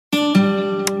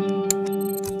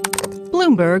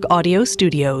Bloomberg Audio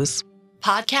Studios.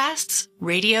 Podcasts,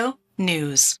 radio,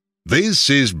 news. This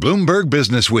is Bloomberg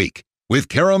Businessweek with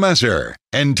Carol Massar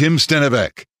and Tim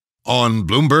Stenovec on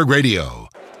Bloomberg Radio.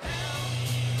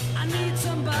 I need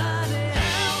somebody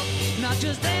help, not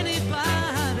just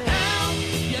anybody help.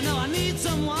 You know I need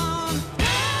someone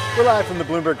help. We're live from the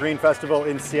Bloomberg Green Festival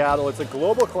in Seattle. It's a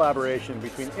global collaboration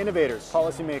between innovators,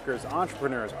 policymakers,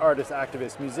 entrepreneurs, artists,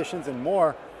 activists, musicians, and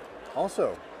more. Also,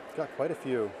 we've got quite a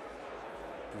few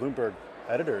Bloomberg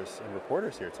editors and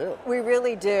reporters here too. We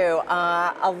really do.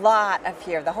 A lot of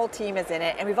here. The whole team is in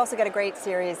it. And we've also got a great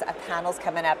series of panels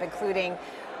coming up, including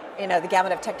the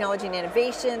gamut of technology and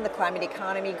innovation, the climate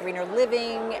economy, greener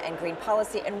living, and green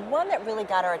policy. And one that really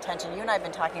got our attention, you and I have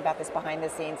been talking about this behind the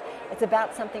scenes, it's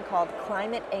about something called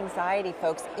climate anxiety,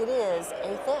 folks. It is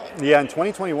a thing. Yeah, in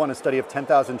 2021, a study of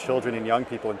 10,000 children and young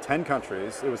people in 10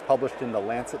 countries, it was published in the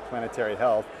Lancet Planetary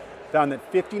Health, found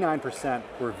that 59%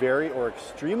 were very or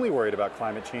extremely worried about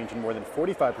climate change, and more than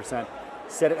 45%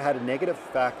 said it had a negative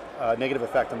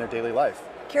effect on their daily life.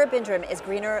 Kira Bindrim is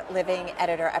Greener Living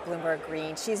editor at Bloomberg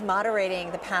Green. She's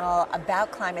moderating the panel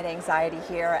about climate anxiety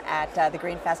here at the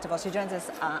Green Festival. She joins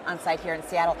us on site here in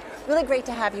Seattle. Really great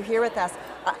to have you here with us.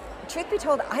 Truth be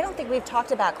told, I don't think we've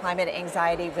talked about climate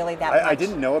anxiety really that much. I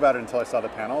didn't know about it until I saw the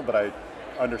panel, but I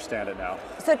understand it now.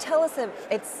 So tell us,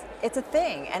 it's a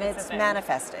thing, and it's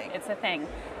manifesting. It's a thing.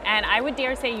 And I would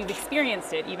dare say you've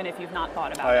experienced it, even if you've not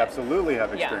thought about it. I absolutely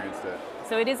have experienced it.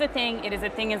 So it is a thing. It is a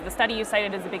thing. As the study you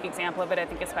cited is a big example of it. I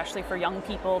think especially for young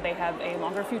people, they have a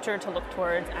longer future to look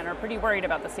towards and are pretty worried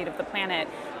about the state of the planet.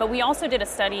 But we also did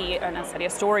a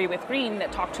story with Green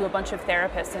that talked to a bunch of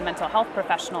therapists and mental health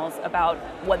professionals about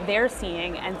what they're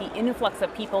seeing and the influx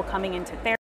of people coming into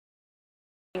therapy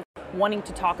wanting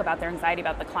to talk about their anxiety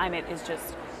about the climate is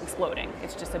just exploding.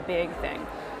 It's just a big thing.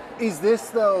 Is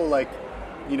this though, like,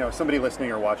 somebody listening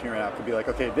or watching right now could be like,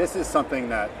 okay, this is something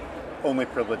that only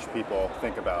privileged people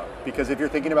think about. Because if you're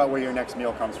thinking about where your next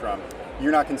meal comes from,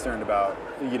 you're not concerned about,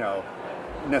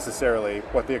 necessarily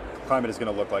what the climate is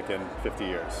going to look like in 50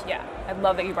 years. Yeah, I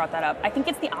love that you brought that up. I think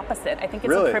it's the opposite. I think it's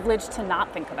Really? a privilege to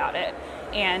not think about it.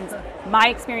 And my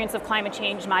experience of climate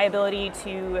change, my ability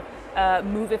to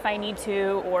move if I need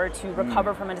to, or to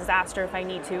recover from a disaster if I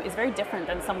need to, is very different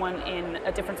than someone in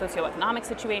a different socioeconomic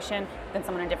situation, than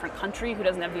someone in a different country who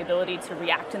doesn't have the ability to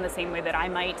react in the same way that I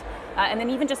might. And then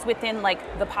even just within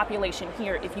the population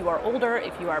here, if you are older,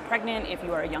 if you are pregnant, if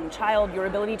you are a young child, your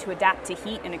ability to adapt to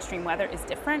heat and extreme weather is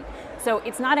different. So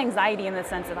it's not anxiety in the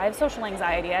sense of I have social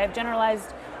anxiety, I have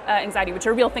generalized anxiety, which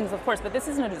are real things, of course, but this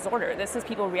isn't a disorder. This is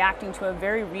people reacting to a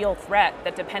very real threat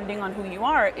that, depending on who you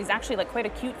are, is actually quite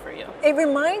acute for you. It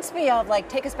reminds me of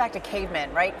take us back to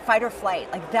cavemen, right? Fight or flight.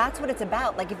 That's what it's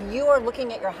about. If you are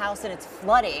looking at your house and it's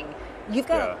flooding, you've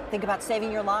got to think about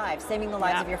saving your lives, saving the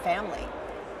lives of your family.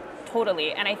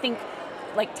 Totally. And I think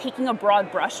taking a broad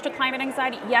brush to climate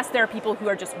anxiety, yes, there are people who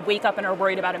are just wake up and are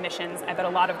worried about emissions. I bet a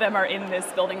lot of them are in this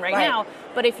building right now.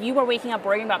 But if you are waking up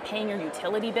worrying about paying your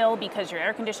utility bill because your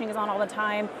air conditioning is on all the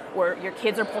time, or your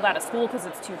kids are pulled out of school because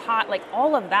it's too hot,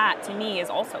 all of that to me is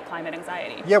also climate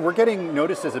anxiety. Yeah, we're getting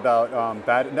notices about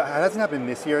bad, it hasn't happened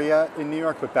this year yet in New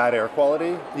York, but bad air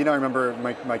quality. I remember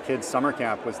my kids' summer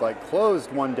camp was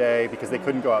closed one day because they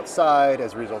couldn't go outside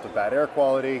as a result of bad air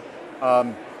quality.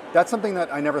 That's something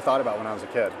that I never thought about when I was a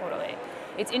kid. Totally.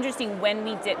 It's interesting when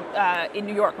we did in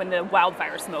New York, when the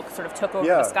wildfire smoke sort of took over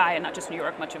the sky, and not just New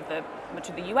York, much of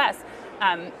the U.S.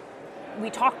 We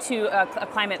talked to a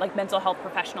climate mental health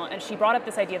professional, and she brought up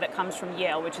this idea that comes from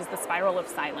Yale, which is the spiral of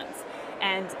silence.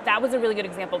 And that was a really good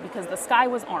example because the sky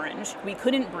was orange, we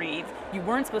couldn't breathe, you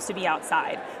weren't supposed to be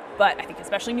outside. But I think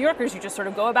especially New Yorkers, you just sort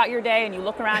of go about your day and you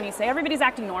look around and you say, everybody's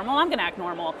acting normal, I'm gonna act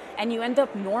normal. And you end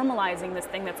up normalizing this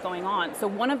thing that's going on. So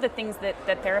one of the things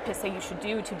that therapists say you should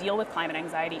do to deal with climate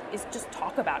anxiety is just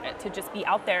talk about it, to just be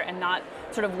out there and not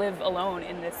sort of live alone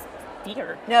in this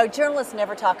fear. No, journalists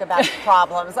never talk about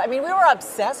problems. I mean, we were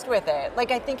obsessed with it.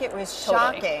 I think it was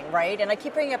shocking, right? And I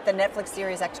keep bringing up the Netflix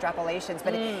series Extrapolations,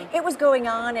 but it was going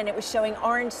on and it was showing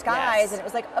orange skies, and it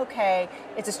was okay,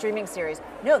 it's a streaming series.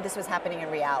 No, this was happening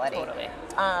in reality. Totally.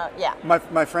 Yeah.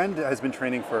 My friend has been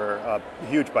training for a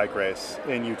huge bike race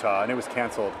in Utah, and it was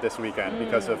canceled this weekend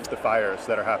because of the fires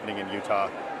that are happening in Utah.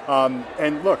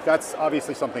 And look, that's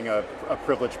obviously something a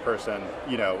privileged person,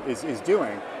 is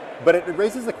doing. But it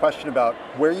raises the question about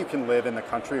where you can live in the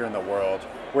country or in the world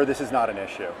where this is not an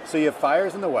issue. So you have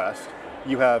fires in the West,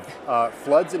 you have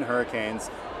floods and hurricanes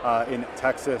in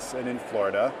Texas and in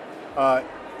Florida.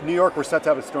 New York, we're set to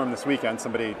have a storm this weekend.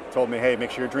 Somebody told me, hey, make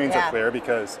sure your drains are clear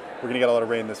because we're going to get a lot of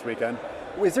rain this weekend.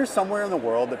 Is there somewhere in the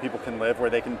world that people can live where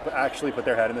they can actually put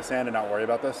their head in the sand and not worry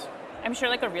about this? I'm sure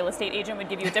like a real estate agent would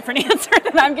give you a different answer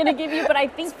than I'm going to give you, but I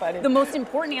think the most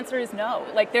important answer is no.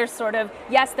 Like there's sort of,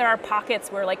 yes, there are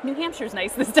pockets where like New Hampshire's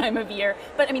nice this time of year,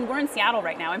 but I mean, we're in Seattle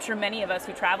right now. I'm sure many of us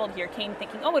who traveled here came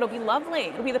thinking, oh, it'll be lovely.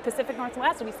 It'll be the Pacific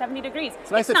Northwest. It'll be 70 degrees.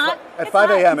 It's nice at 5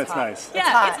 hot. a.m. It's nice.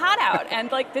 Yeah, it's hot out.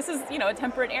 And like this is, a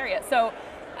temperate area. So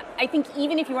I think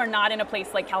even if you are not in a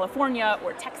place like California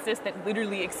or Texas that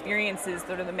literally experiences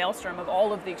sort of the maelstrom of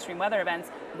all of the extreme weather events,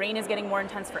 rain is getting more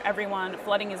intense for everyone,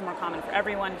 flooding is more common for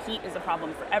everyone, heat is a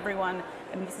problem for everyone.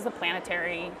 I mean, this is a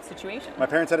planetary situation. My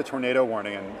parents had a tornado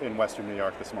warning in Western New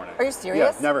York this morning. Are you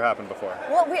serious? Yeah, never happened before.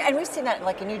 Well, we've seen that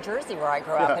like in New Jersey where I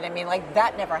grew up, and I mean, like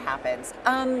that never happens.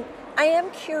 I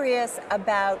am curious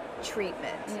about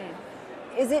treatment.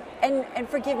 Is it, and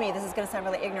forgive me, this is going to sound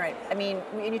really ignorant. I mean,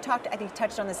 when you talked, I think you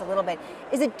touched on this a little bit.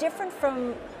 Is it different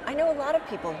from, I know a lot of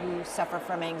people who suffer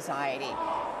from anxiety.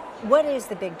 What is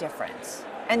the big difference?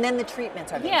 And then the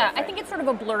treatments are different. I think it's sort of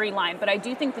a blurry line, but I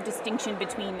do think the distinction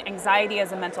between anxiety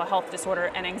as a mental health disorder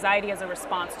and anxiety as a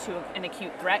response to an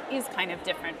acute threat is kind of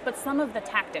different, but some of the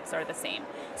tactics are the same.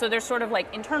 So there's sort of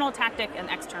like internal tactic and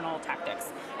external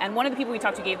tactics. And one of the people we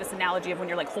talked to gave this analogy of when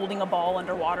you're like holding a ball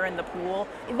underwater in the pool,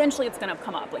 eventually it's going to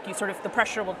come up. Like you sort of, the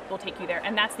pressure will take you there.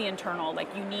 And that's the internal,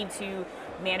 like you need to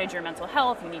manage your mental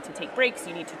health, you need to take breaks,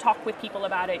 you need to talk with people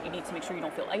about it, you need to make sure you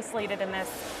don't feel isolated in this.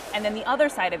 And then the other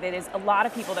side of it is a lot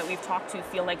of people that we've talked to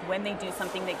feel like when they do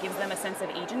something that gives them a sense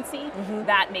of agency,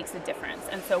 that makes a difference.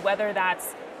 And so whether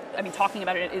that's, I mean, talking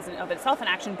about it isn't of itself an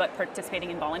action, but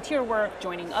participating in volunteer work,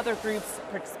 joining other groups,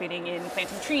 participating in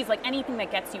planting trees, like anything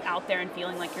that gets you out there and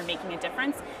feeling like you're making a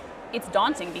difference. It's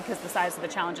daunting because the size of the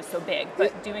challenge is so big,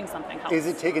 but doing something helps. Is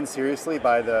it taken seriously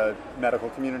by the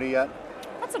medical community yet?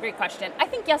 That's a great question. I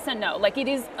think yes and no. Like it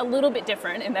is a little bit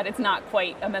different in that it's not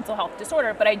quite a mental health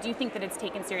disorder, but I do think that it's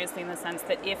taken seriously in the sense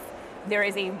that if there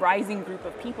is a rising group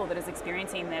of people that is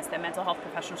experiencing this, that mental health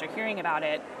professionals are hearing about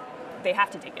it, they have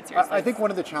to take it seriously. I think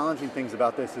one of the challenging things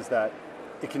about this is that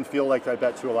it can feel like, I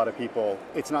bet to a lot of people,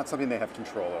 it's not something they have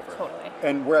control over. Totally.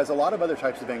 And whereas a lot of other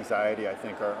types of anxiety, I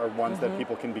think, are ones that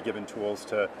people can be given tools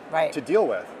to deal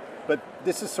with. But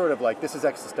this is sort of like, this is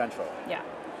existential. Yeah.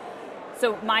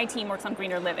 So my team works on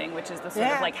greener living, which is the sort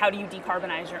of like, how do you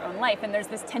decarbonize your own life? And there's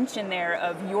this tension there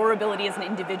of your ability as an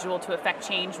individual to affect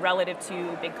change relative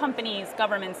to big companies,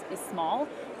 governments is small,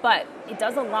 but it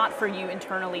does a lot for you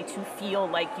internally to feel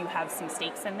like you have some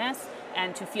stakes in this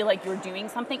and to feel like you're doing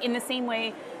something. In the same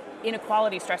way,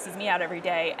 inequality stresses me out every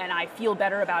day, and I feel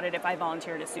better about it if I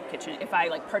volunteer at a soup kitchen, if I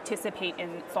like participate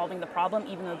in solving the problem,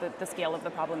 even though the scale of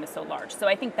the problem is so large. So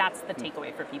I think that's the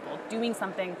takeaway for people. Doing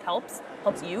something helps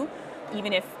you,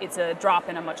 even if it's a drop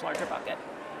in a much larger bucket.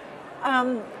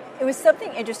 It was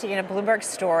something interesting in a Bloomberg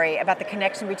story about the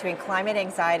connection between climate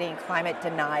anxiety and climate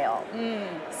denial.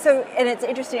 So, and it's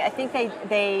interesting, I think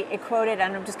they quoted,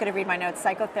 and I'm just going to read my notes,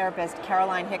 psychotherapist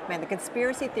Caroline Hickman, the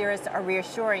conspiracy theorists are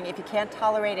reassuring if you can't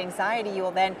tolerate anxiety, you will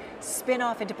then spin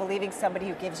off into believing somebody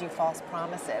who gives you false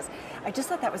promises. I just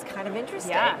thought that was kind of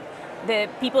interesting. Yeah. The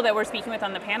people that we're speaking with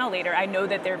on the panel later, I know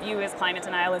that their view is climate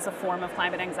denial is a form of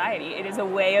climate anxiety. It is a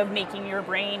way of making your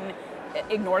brain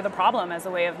ignore the problem as a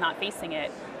way of not facing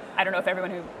it. I don't know if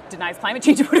everyone who denies climate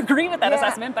change would agree with that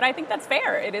assessment, but I think that's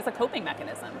fair. It is a coping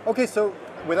mechanism. Okay, so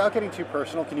without getting too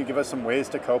personal, can you give us some ways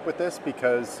to cope with this?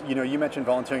 Because, you mentioned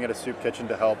volunteering at a soup kitchen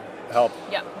to help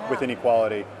with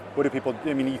inequality. What do people,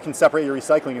 I mean, you can separate your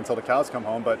recycling until the cows come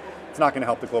home, but it's not going to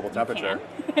help the global temperature.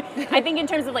 I think in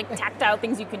terms of like tactile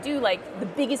things you could do, like the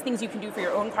biggest things you can do for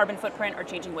your own carbon footprint are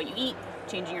changing what you eat,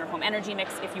 changing your home energy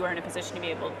mix if you are in a position to be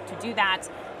able to do that,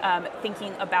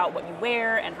 thinking about what you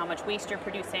wear and how much waste you're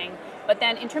producing. But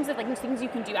then in terms of like things you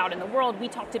can do out in the world, we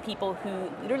talked to people who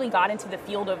literally got into the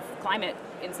field of climate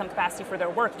in some capacity for their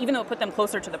work, even though it put them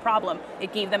closer to the problem.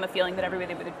 It gave them a feeling that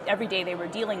every day they were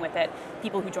dealing with it.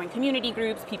 People who join community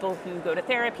groups, people who go to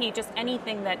therapy, just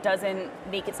anything that doesn't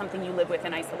make it something you live with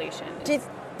in isolation. Do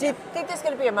you think there's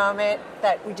going to be a moment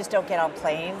that we just don't get on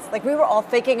planes? Like we were all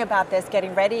thinking about this,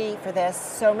 getting ready for this,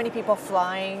 so many people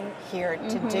flying here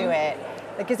to do it.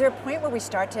 Like, is there a point where we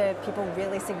start to, people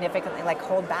really significantly like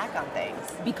hold back on things?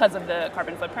 Because of the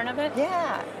carbon footprint of it?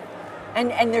 Yeah.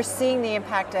 And they're seeing the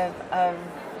impact of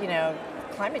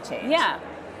climate change. Yeah.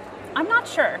 I'm not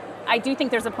sure. I do think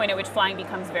there's a point at which flying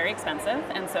becomes very expensive,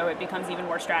 and so it becomes even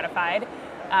more stratified.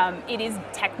 It is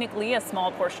technically a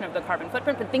small portion of the carbon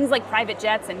footprint, but things like private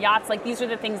jets and yachts, like these are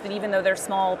the things that even though they're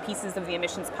small pieces of the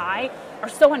emissions pie, are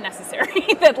so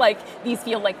unnecessary that like these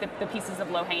feel like the pieces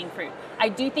of low-hanging fruit. I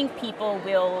do think people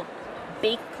will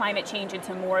bake climate change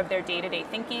into more of their day-to-day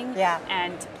thinking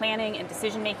and planning and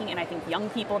decision-making, and I think young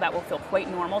people, that will feel quite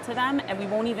normal to them, and we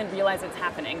won't even realize it's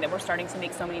happening, that we're starting to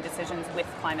make so many decisions with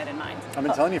climate in mind. I've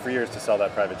been telling you for years to sell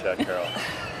that private jet, Carol.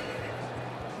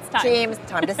 Teams,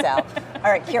 time to sell.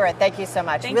 All right, Kira, thank you so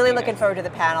much. Thank really you. looking forward to the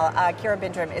panel. Kira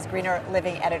Bindrim is Greener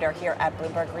Living editor here at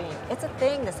Bloomberg Green. It's a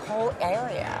thing, this whole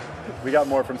area. We got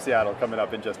more from Seattle coming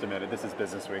up in just a minute. This is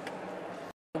Business Week.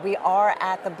 We are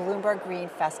at the Bloomberg Green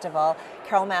Festival.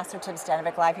 Carol Massar, Tim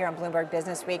Stenovec, live here on Bloomberg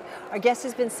Businessweek. Our guest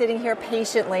has been sitting here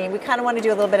patiently, and we kind of want to do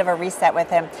a little bit of a reset with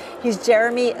him. He's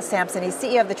Jeremy Sampson. He's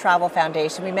CEO of the Travel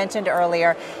Foundation. We mentioned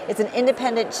earlier, it's an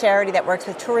independent charity that works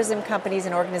with tourism companies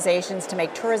and organizations to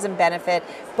make tourism benefit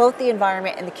both the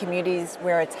environment and the communities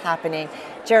where it's happening.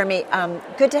 Jeremy,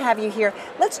 good to have you here.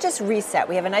 Let's just reset.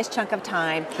 We have a nice chunk of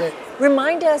time. Great.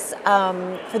 Remind us,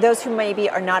 for those who maybe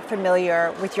are not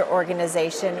familiar with your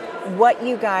organization, what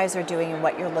you guys are doing and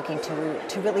what you're looking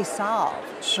to really solve.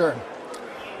 Sure.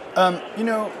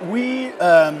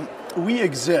 We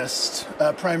exist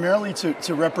primarily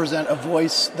to represent a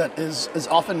voice that is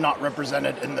often not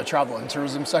represented in the travel and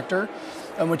tourism sector,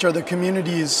 which are the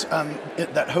communities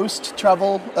that host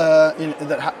travel,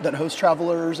 that host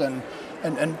travelers and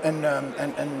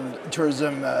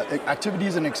tourism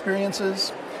activities and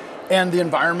experiences, and the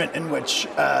environment in which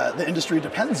the industry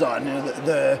depends on.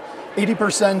 The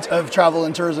 80% of travel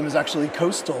and tourism is actually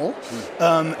coastal,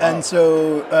 and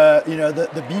so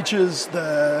the beaches,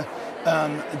 the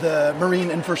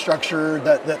marine infrastructure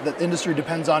that the industry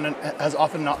depends on and has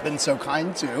often not been so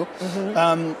kind to,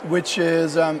 which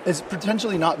is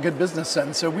potentially not good business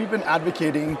sense. So we've been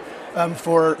advocating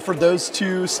for those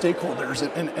two stakeholders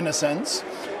in a sense,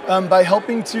 by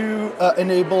helping to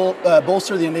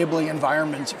bolster the enabling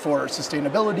environment for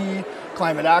sustainability,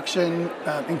 climate action,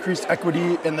 increased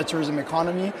equity in the tourism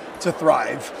economy to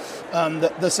thrive.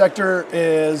 The sector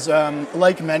is,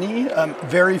 like many,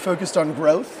 very focused on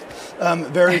growth.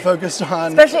 Very focused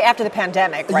on, especially after the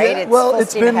pandemic, right? Yeah,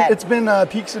 it's been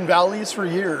peaks and valleys for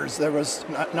years. There was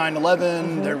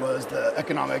 9/11. There was the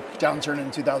economic downturn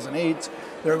in 2008.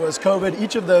 There was COVID.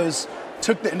 Each of those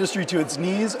took the industry to its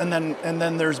knees, and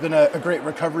then there's been a great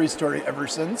recovery story ever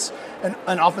since.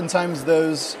 And oftentimes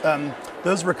those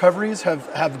recoveries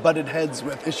have butted heads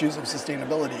with issues of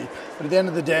sustainability. But at the end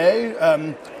of the day,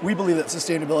 we believe that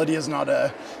sustainability is not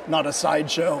a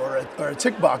sideshow or a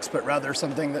tick box, but rather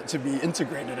something that to be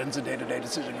integrated into day-to-day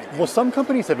decision making. Well, some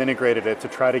companies have integrated it to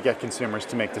try to get consumers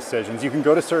to make decisions. You can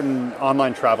go to certain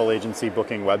online travel agency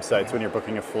booking websites when you're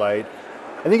booking a flight.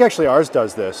 I think actually ours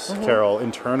does this, Carol,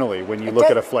 internally. When you look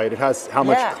at a flight, it has how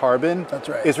much carbon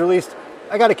is released.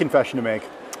 I got a confession to make.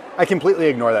 I completely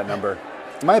ignore that number.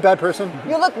 Am I a bad person?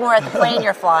 You look more at the plane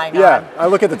you're flying on. Yeah, I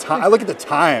look at the time. I look at the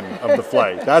time of the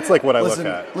flight. That's like what I look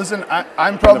at. Listen,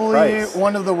 I'm probably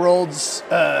one of the world's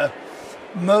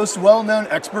most well-known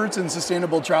experts in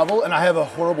sustainable travel, and I have a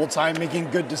horrible time making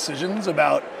good decisions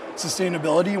about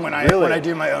sustainability when I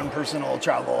do my own personal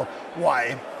travel.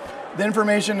 Why? The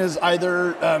information is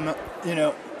either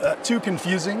too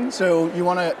confusing, so you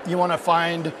want to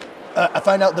find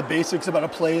out the basics about a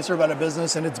place or about a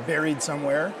business, and it's buried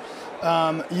somewhere.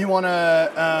 You want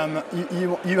to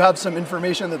you have some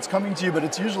information that's coming to you, but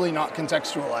it's usually not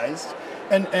contextualized,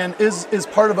 and is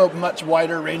part of a much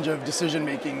wider range of decision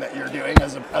making that you're doing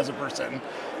as a person.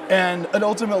 And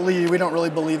ultimately, we don't really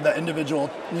believe that individual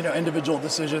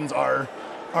decisions are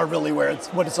really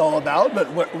what it's all about, but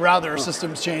rather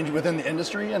systems change within the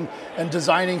industry and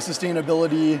designing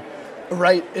sustainability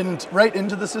right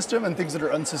into the system and things that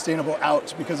are unsustainable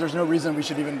out, because there's no reason we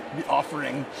should even be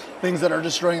offering things that are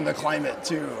destroying the climate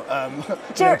to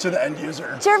the end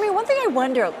user. Jeremy, one thing I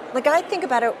wonder, like I think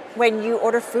about it when you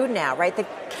order food now, right? The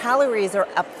calories are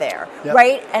up there,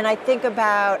 right? And I think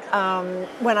about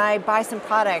when I buy some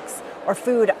products or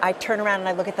food, I turn around and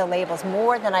I look at the labels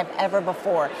more than I've ever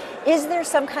before. Is there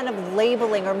some kind of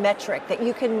labeling or metric that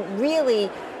you can really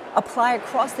apply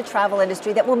across the travel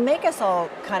industry that will make us all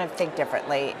kind of think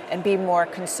differently and be more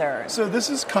concerned? So this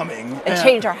is coming, and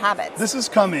change our habits. This is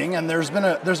coming, and there's been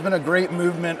a great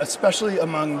movement, especially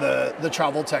among the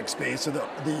travel tech space, so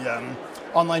the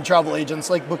online travel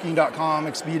agents like Booking.com,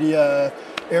 Expedia,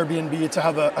 Airbnb, to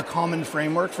have a common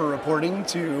framework for reporting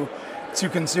to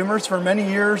consumers. For many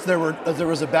years, there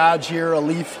was a badge here, a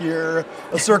leaf here,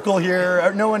 a circle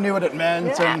here. No one knew what it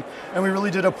meant, and we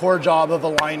really did a poor job of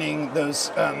aligning those,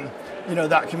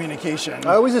 that communication.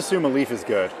 I always assume a leaf is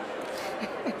good.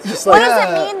 Just what does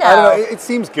it mean, though? I don't know. It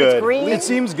seems good. It's green? It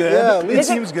seems good. Yeah, it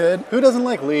seems good. Who doesn't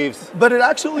like leaves? But it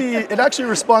actually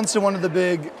responds to one of the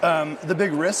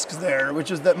big risks there,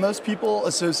 which is that most people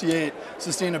associate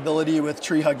sustainability with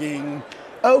tree hugging,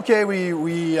 okay,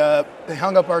 we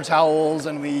hung up our towels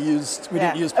and we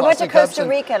didn't use plastic I went to cups Costa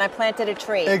Rica and I planted a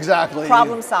tree. Exactly.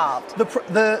 Problem solved.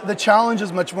 The challenge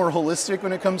is much more holistic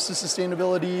when it comes to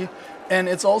sustainability, and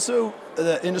it's also,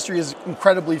 the industry is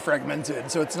incredibly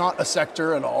fragmented, so it's not a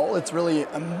sector at all. It's really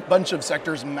a bunch of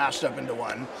sectors mashed up into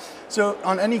one. So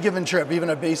on any given trip, even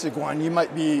a basic one, you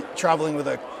might be traveling with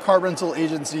a car rental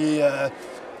agency, a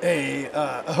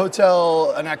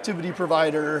hotel, an activity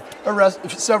provider,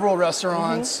 several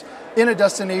restaurants in a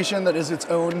destination that is its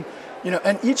own,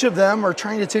 and each of them are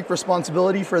trying to take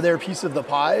responsibility for their piece of the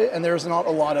pie, and there's not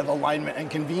a lot of alignment and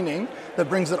convening that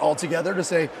brings it all together to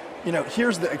say,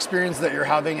 here's the experience that you're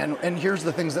having, and here's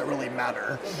the things that really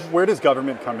matter. Where does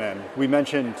government come in? We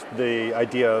mentioned the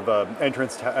idea of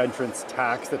entrance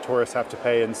tax that tourists have to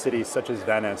pay in cities such as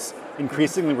Venice.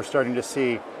 Increasingly, we're starting to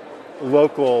see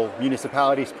local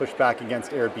municipalities push back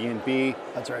against Airbnb.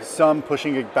 That's right. Some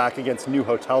pushing it back against new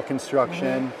hotel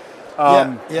construction.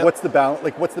 What's the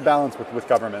balance with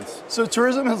governments? So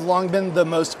tourism has long been the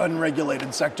most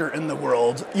unregulated sector in the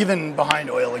world, even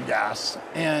behind oil and gas.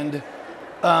 And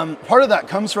part of that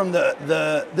comes from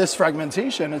this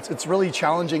fragmentation. It's really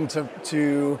challenging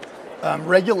to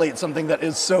regulate something that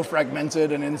is so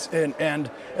fragmented and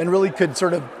really could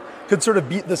sort of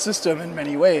beat the system in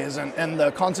many ways, and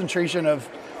the concentration of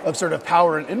sort of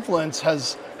power and influence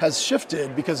has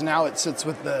shifted, because now it sits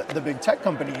with the big tech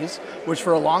companies, which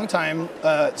for a long time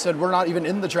said we're not even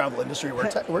in the travel industry,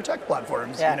 we're tech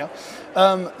platforms.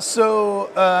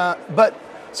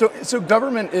 So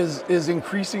government is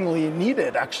increasingly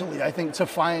needed, actually, I think,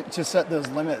 to set those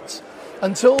limits.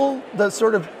 Until the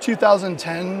sort of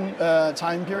 2010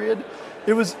 time period,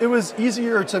 it was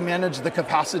easier to manage the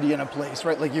capacity in a place,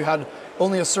 right? Like you had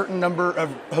only a certain number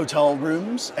of hotel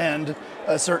rooms and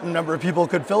a certain number of people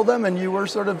could fill them, and you were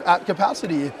sort of at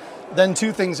capacity. Then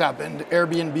two things happened.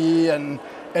 Airbnb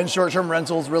and short-term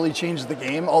rentals really changed the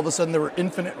game. All of a sudden there were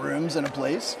infinite rooms in a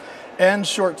place, and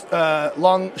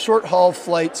short-haul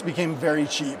flights became very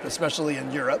cheap, especially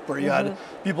in Europe, where you had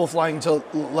people flying to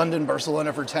London,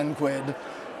 Barcelona for 10 quid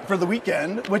for the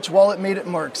weekend, which, while it made it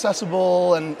more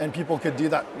accessible and people could do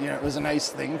that, it was a nice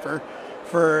thing for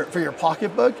your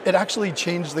pocketbook, it actually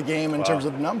changed the game in terms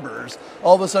of numbers.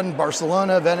 All of a sudden,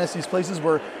 Barcelona, Venice, these places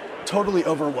were totally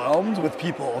overwhelmed with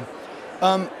people.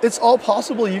 It's all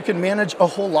possible. You can manage a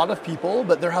whole lot of people,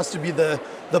 but there has to be the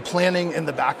planning in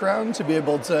the background to be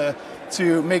able to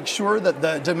make sure that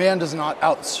the demand does not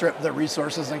outstrip the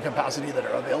resources and capacity that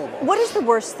are available. What is the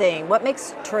worst thing? What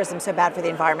makes tourism so bad for the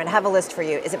environment? I have a list for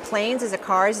you. Is it planes? Is it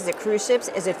cars? Is it cruise ships?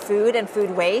 Is it food and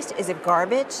food waste? Is it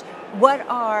garbage? What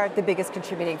are the biggest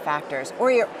contributing factors?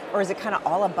 Or is it kind of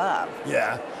all above?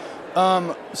 Yeah.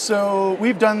 So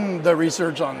we've done the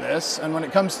research on this, and when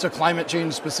it comes to climate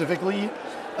change specifically,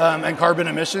 and carbon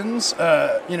emissions,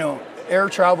 air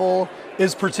travel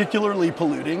is particularly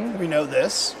polluting. We know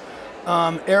this.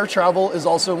 Air travel is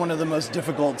also one of the most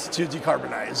difficult to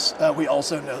decarbonize. We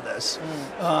also know this.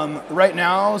 Right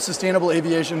now, sustainable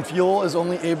aviation fuel is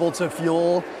only able to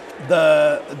fuel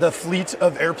the fleet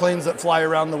of airplanes that fly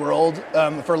around the world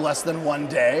for less than 1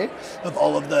 day of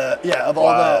all of the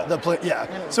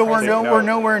So we're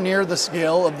nowhere near the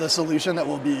scale of the solution that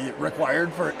will be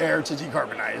required for air to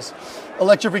decarbonize.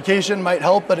 Electrification might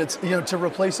help, but it's to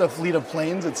replace a fleet of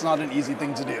planes, it's not an easy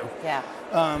thing to do. Yeah.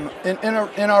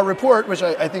 In our report, which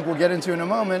I think we'll get into in a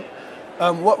moment,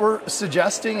 what we're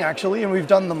suggesting actually, and we've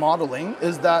done the modeling,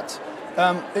 is that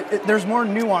there's more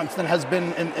nuance than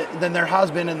there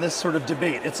has been in this sort of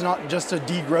debate. It's not just a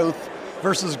degrowth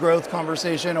versus growth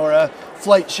conversation or a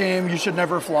flight shame, you should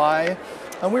never fly.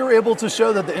 And we were able to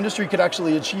show that the industry could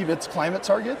actually achieve its climate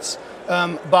targets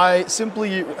by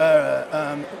simply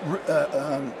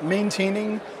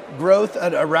maintaining growth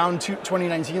at around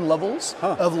 2019 levels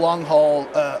of long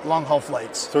haul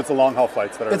flights. So it's the long haul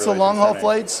flights that are. It's really the long haul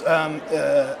flights.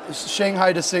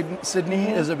 Shanghai to Sydney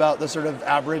is about the sort of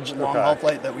average long haul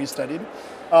flight that we studied.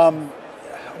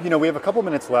 We have a couple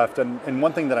minutes left, and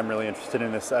one thing that I'm really interested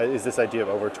in is this idea of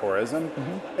over-tourism,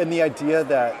 and the idea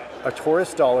that a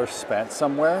tourist dollar spent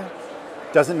somewhere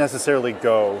doesn't necessarily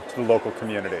go to the local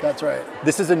community. That's right.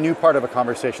 This is a new part of a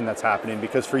conversation that's happening,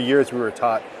 because for years we were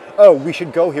taught, oh, we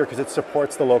should go here because it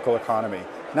supports the local economy.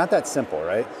 Not that simple,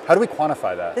 right? How do we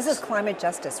quantify that? This is climate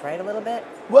justice, right? A little bit?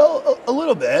 Well, a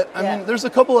little bit. I mean, there's a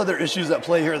couple other issues at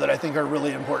play here that I think are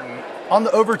really important. On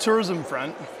the over-tourism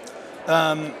front,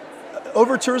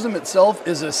 over-tourism itself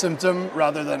is a symptom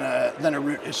rather than a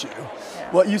root issue.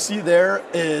 Yeah. What you see there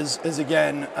is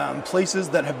again, places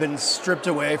that have been stripped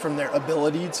away from their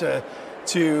ability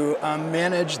to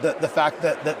manage the fact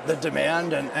that the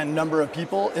demand and number of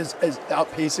people is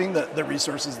outpacing the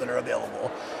resources that are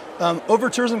available.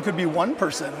 Over-tourism could be one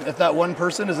person if that one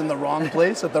person is in the wrong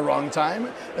place at the wrong time,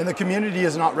 and the community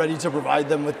is not ready to provide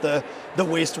them with the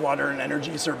wastewater and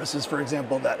energy services, for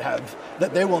example,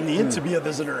 that they will need to be a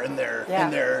visitor in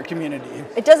their community.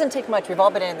 It doesn't take much. We've all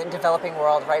been in the developing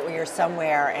world, right, where you're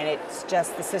somewhere and it's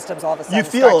just the systems all of a sudden you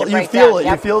feel it. Yep.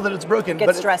 You feel that it's broken.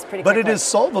 Get stressed pretty quickly. But it is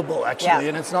solvable, actually,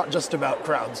 and it's not just about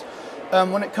crowds.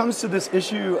 When it comes to this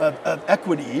issue of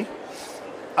equity,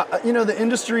 the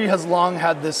industry has long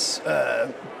had this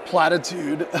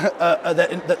platitude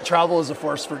that travel is a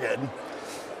force for good.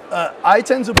 I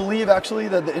tend to believe, actually,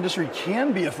 that the industry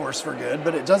can be a force for good,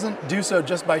 but it doesn't do so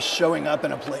just by showing up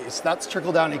in a place. That's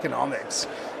trickle-down economics.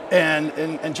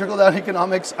 And trickle-down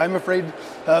economics, I'm afraid,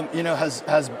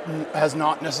 has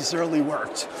not necessarily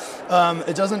worked.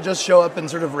 It doesn't just show up and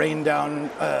sort of rain down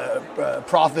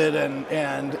profit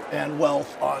and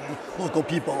wealth on local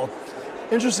people.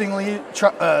 Interestingly,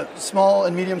 small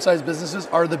and medium-sized businesses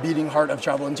are the beating heart of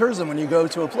travel and tourism. When you go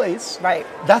to a place, right,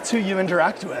 that's who you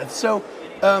interact with. So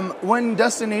when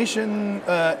destination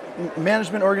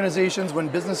management organizations, when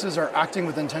businesses are acting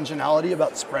with intentionality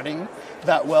about spreading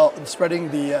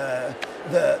the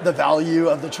value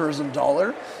of the tourism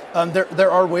dollar,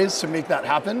 there are ways to make that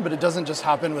happen, but it doesn't just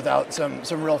happen without some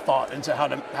real thought into how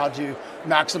to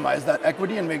maximize that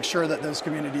equity and make sure that those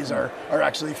communities are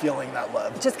actually feeling that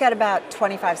love. Just got about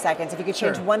 25 seconds. If you could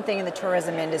change Sure. one thing in the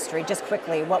tourism industry, just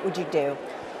quickly, what would you do?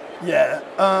 Yeah.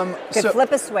 Could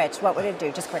flip a switch, what would it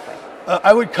do, just quickly?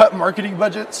 I would cut marketing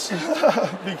budgets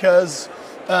because,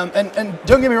 and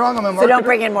don't get me wrong, I'm a marketer. So don't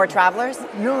bring in more travelers?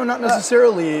 No, not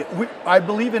necessarily. I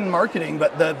believe in marketing,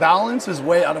 but the balance is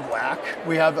way out of whack.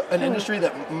 We have an industry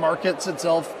that markets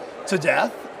itself to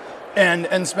death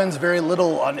and spends very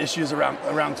little on issues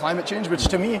around climate change, which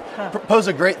to me pose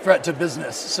a great threat to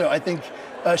business. So I think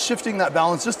shifting that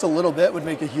balance just a little bit would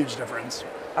make a huge difference.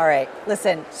 All right.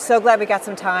 Listen, so glad we got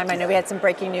some time. I know we had some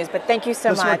breaking news, but thank you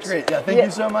so much. This worked great. Yeah, thank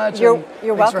you so much. You're Thanks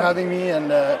welcome. for having me,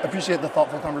 and appreciate the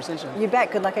thoughtful conversation. You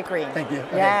bet. Good luck at Green. Thank you.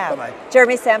 Okay, Yeah. bye-bye.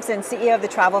 Jeremy Sampson, CEO of the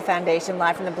Travel Foundation,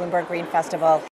 live from the Bloomberg Green Festival.